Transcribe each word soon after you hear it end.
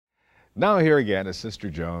Now here again is Sister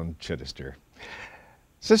Joan Chittister.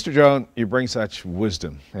 Sister Joan, you bring such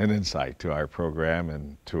wisdom and insight to our program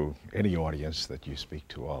and to any audience that you speak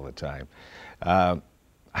to all the time.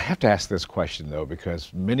 I have to ask this question, though,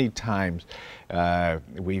 because many times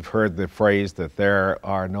we've heard the phrase that there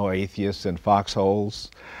are no atheists in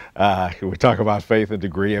foxholes. We talk about faith and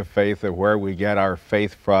degree of faith and where we get our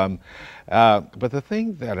faith from. But the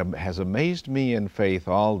thing that has amazed me in faith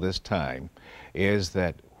all this time is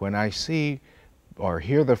that when I see or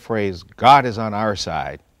hear the phrase, God is on our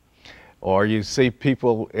side, or you see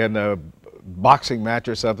people in a boxing match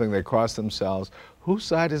or something, they cross themselves, whose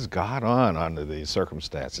side is God on under these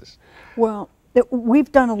circumstances? Well,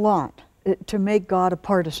 we've done a lot to make God a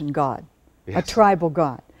partisan God, yes, a tribal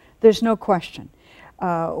God. There's no question.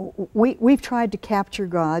 We've tried to capture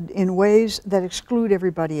God in ways that exclude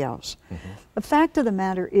everybody else. Mm-hmm. The fact of the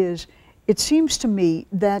matter is, it seems to me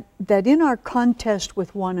that in our contest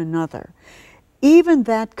with one another, even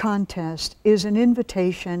that contest is an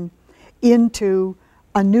invitation into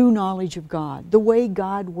a new knowledge of God, the way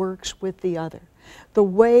God works with the other, the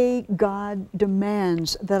way God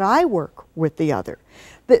demands that I work with the other.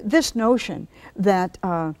 This notion that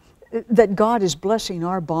God is blessing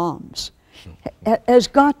our bombs has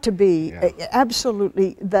got to be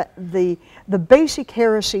absolutely the basic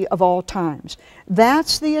heresy of all times.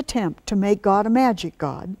 That's the attempt to make God a magic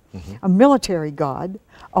God, mm-hmm, a military God,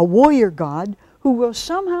 a warrior God, who will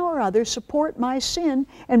somehow or other support my sin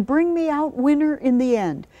and bring me out winner in the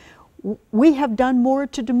end. We have done more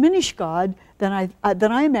to diminish God than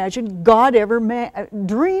I imagine God ever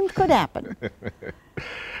dreamed could happen.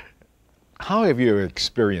 How have you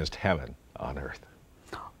experienced heaven on earth?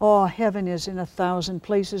 Oh, heaven is in 1,000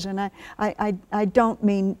 places, and I don't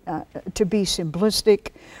mean to be simplistic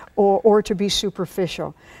or to be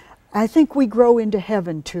superficial. I think we grow into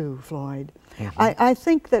heaven too, Floyd. Mm-hmm. I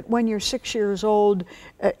think that when you're 6 years old,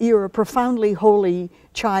 you're a profoundly holy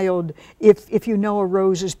child if you know a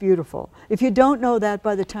rose is beautiful. If you don't know that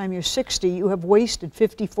by the time you're 60, you have wasted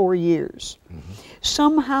 54 years. Mm-hmm.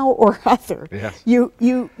 Somehow or other, yes,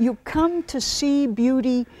 you come to see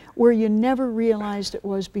beauty where you never realized it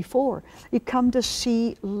was before. You come to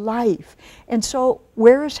see life. And so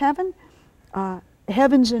where is heaven?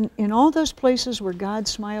 Heaven's in all those places where God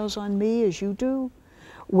smiles on me as you do,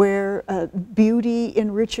 where beauty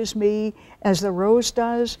enriches me as the rose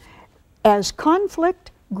does, as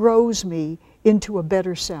conflict grows me into a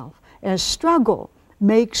better self, as struggle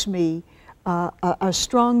makes me a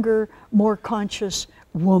stronger, more conscious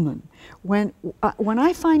woman. When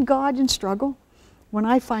I find God in struggle, when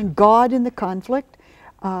I find God in the conflict,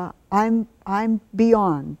 I'm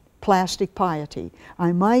beyond plastic piety.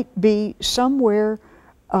 I might be somewhere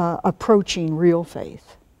approaching real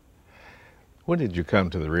faith. When did you come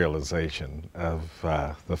to the realization of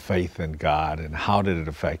the faith in God, and how did it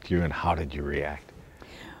affect you, and how did you react?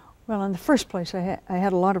 Well, in the first place, I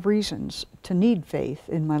had a lot of reasons to need faith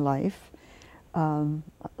in my life.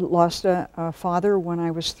 Lost a father when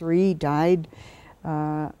I was 3, died.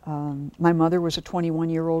 My mother was a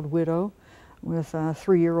 21-year-old widow with a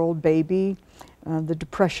 3-year-old baby. The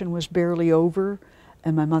depression was barely over,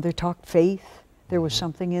 and my mother talked faith. There was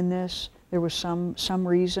something in this. There was some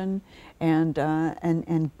reason, and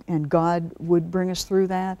God would bring us through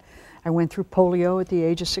that. I went through polio at the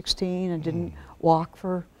age of 16 and didn't walk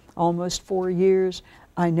for almost 4 years.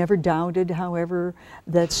 I never doubted, however,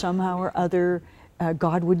 that somehow or other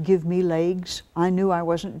God would give me legs. I knew I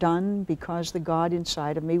wasn't done because the God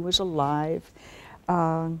inside of me was alive.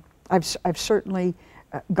 I've certainly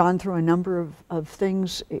gone through a number of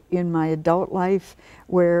things in my adult life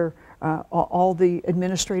where all the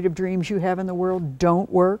administrative dreams you have in the world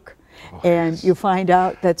don't work. Oh, and yes, you find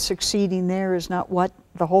out that succeeding there is not what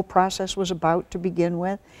the whole process was about to begin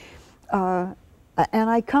with. And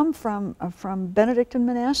I come from Benedictine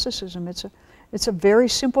monasticism. It's a very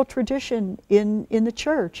simple tradition in the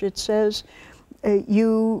church. It says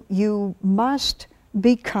you must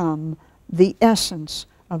become the essence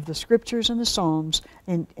of the scriptures and the Psalms,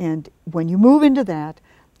 and when you move into that,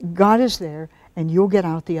 God is there, and you'll get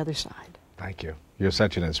out the other side. Thank you. You're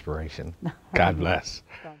such an inspiration. God bless.